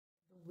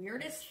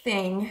Weirdest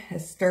thing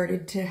has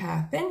started to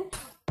happen.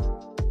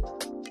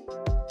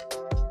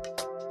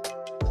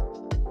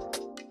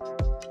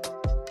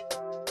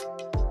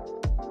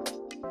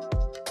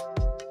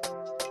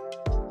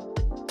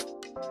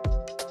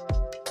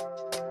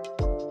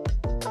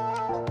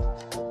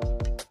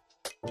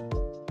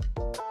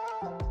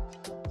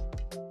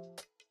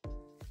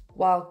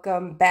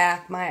 Welcome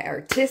back, my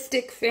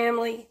artistic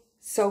family.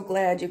 So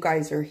glad you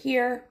guys are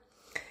here.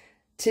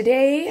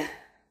 Today,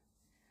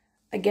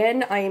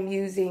 again, I am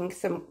using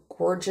some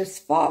gorgeous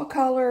fall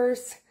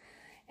colors,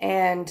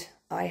 and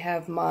I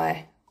have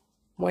my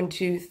 1,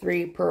 2,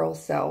 3 pearl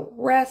cell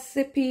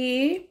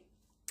recipe.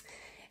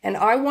 And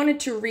I wanted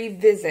to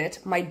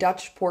revisit my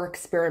Dutch pour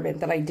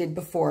experiment that I did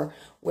before,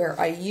 where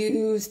I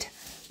used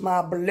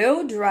my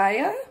blow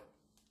dryer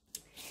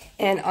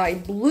and I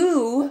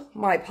blew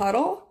my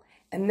puddle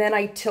and then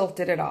I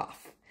tilted it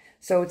off.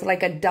 So it's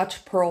like a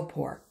Dutch pearl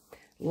pour.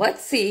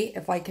 Let's see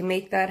if I can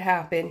make that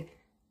happen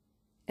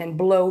and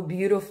blow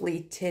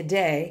beautifully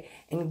today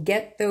and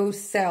get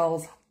those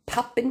cells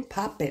poppin'.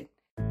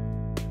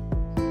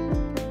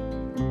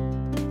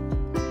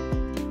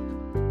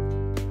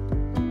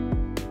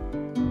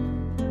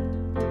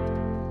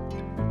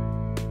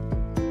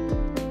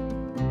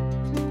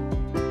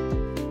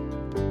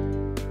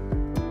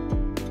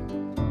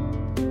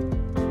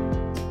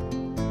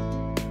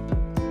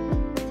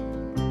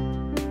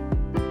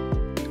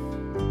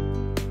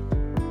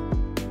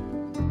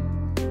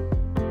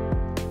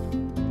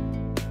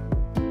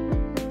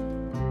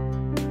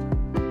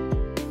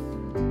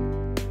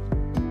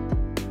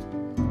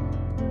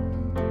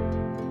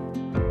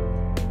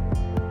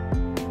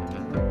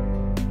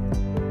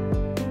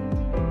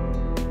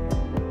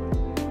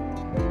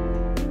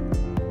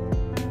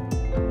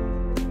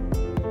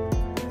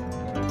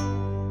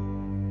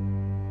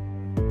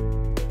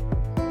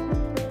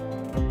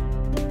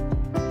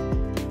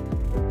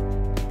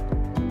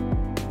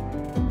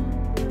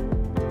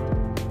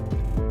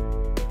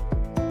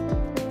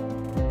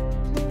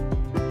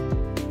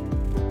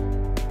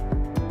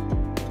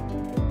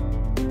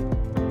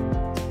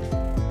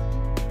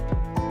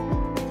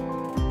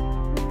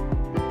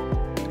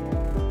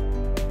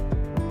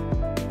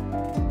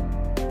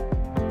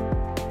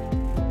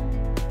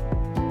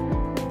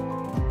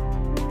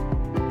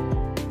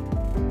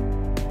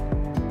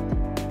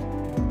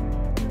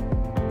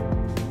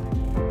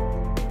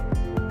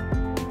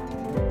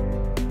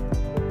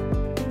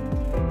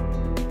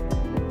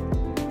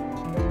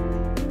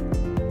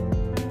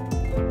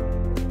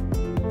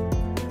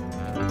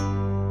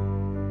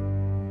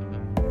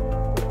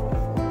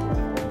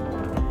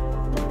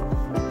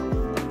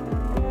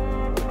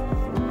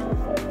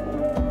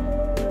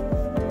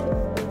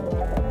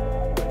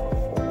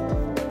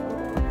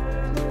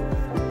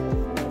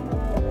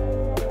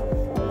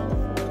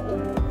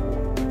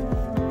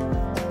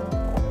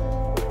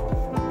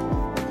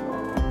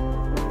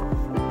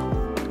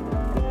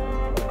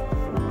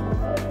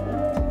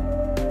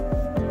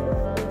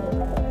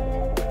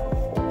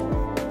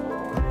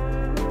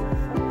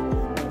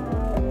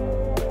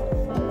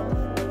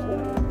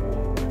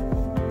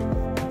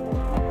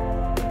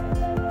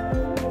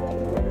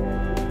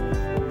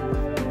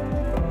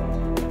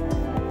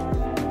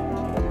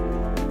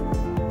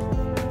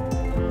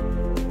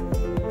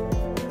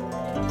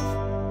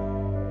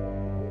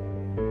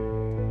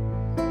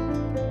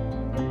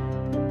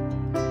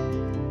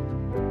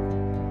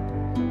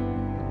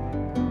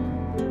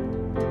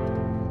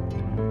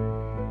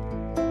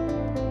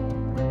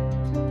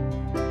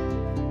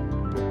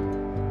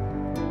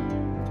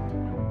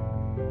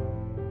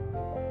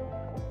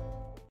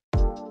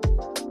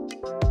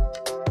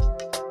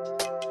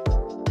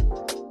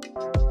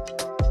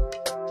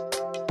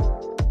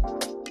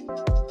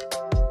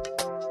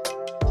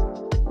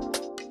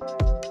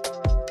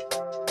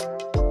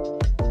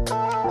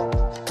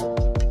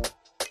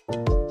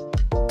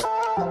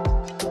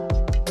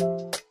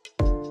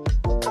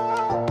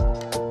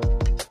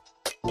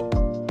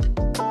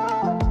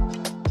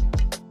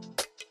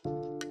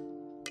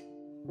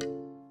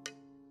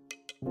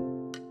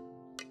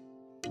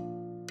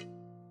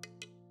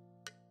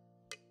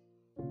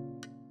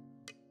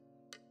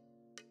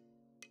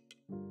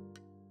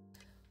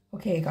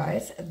 Okay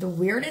guys, the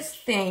weirdest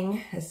thing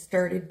has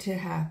started to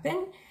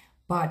happen,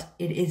 but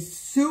it is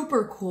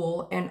super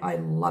cool and I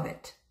love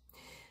it.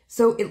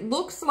 So it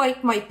looks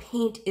like my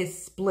paint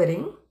is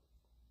splitting,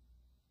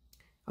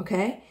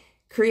 okay,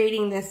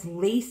 creating this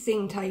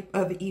lacing type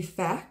of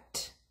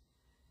effect,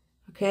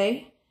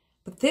 okay,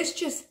 but this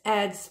just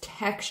adds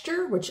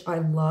texture, which I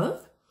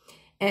love,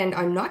 and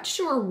I'm not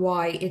sure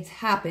why it's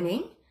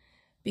happening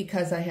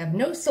because I have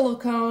no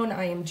silicone.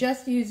 I am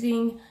just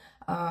using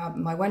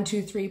my 1,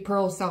 2, 3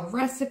 pearl cell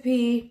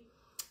recipe.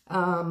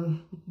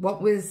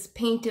 What was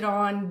painted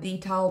on the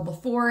towel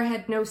before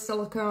had no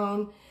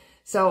silicone.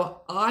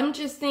 So I'm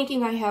just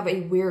thinking I have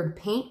a weird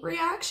paint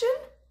reaction,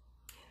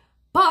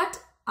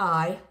 but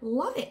I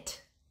love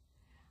it.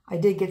 I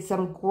did get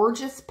some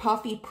gorgeous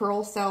puffy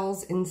pearl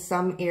cells in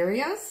some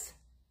areas.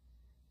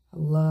 I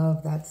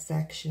love that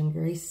section,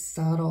 very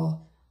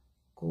subtle,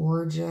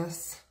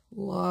 gorgeous.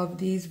 Love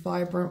these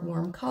vibrant,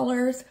 warm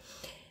colors.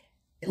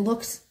 It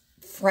looks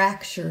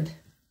fractured.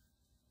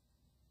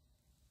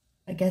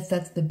 I guess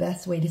that's the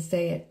best way to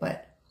say it,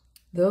 but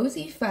those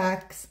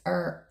effects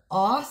are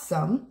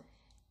awesome.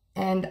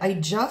 And I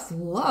just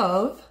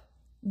love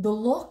the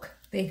look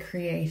they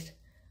create.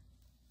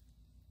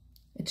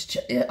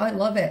 I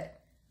love it.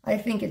 I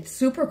think it's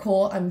super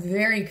cool. I'm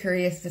very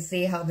curious to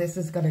see how this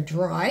is going to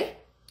dry.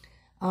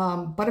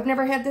 But I've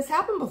never had this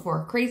happen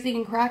before. Crazy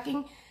and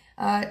cracking.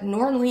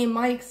 Normally in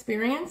my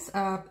experience,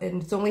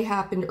 and it's only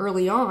happened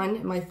early on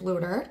in my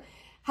fluid art,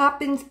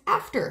 happens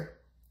after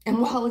and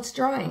while it's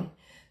drying.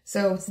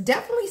 So it's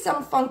definitely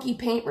some funky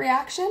paint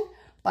reaction,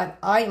 but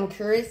I am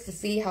curious to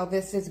see how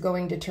this is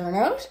going to turn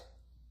out.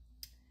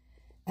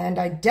 And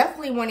I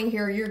definitely want to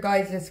hear your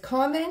guys'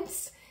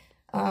 comments.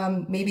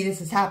 Maybe this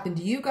has happened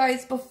to you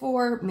guys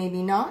before,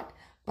 maybe not,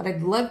 but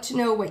I'd love to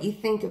know what you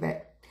think of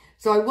it.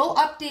 So I will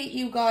update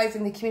you guys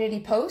in the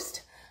community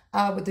post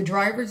with the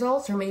dry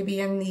results, or maybe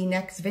in the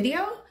next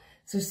video.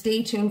 So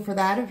stay tuned for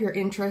that if you're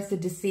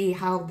interested to see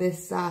how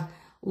this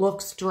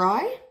looks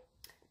dry.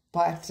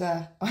 But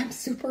I'm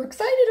super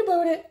excited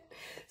about it.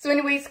 So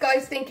anyways,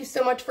 guys, thank you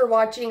so much for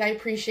watching. I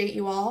appreciate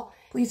you all.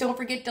 Please don't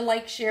forget to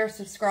like, share,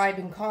 subscribe,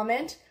 and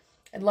comment.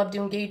 I'd love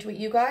to engage with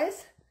you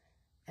guys.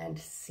 And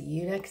see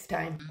you next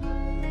time.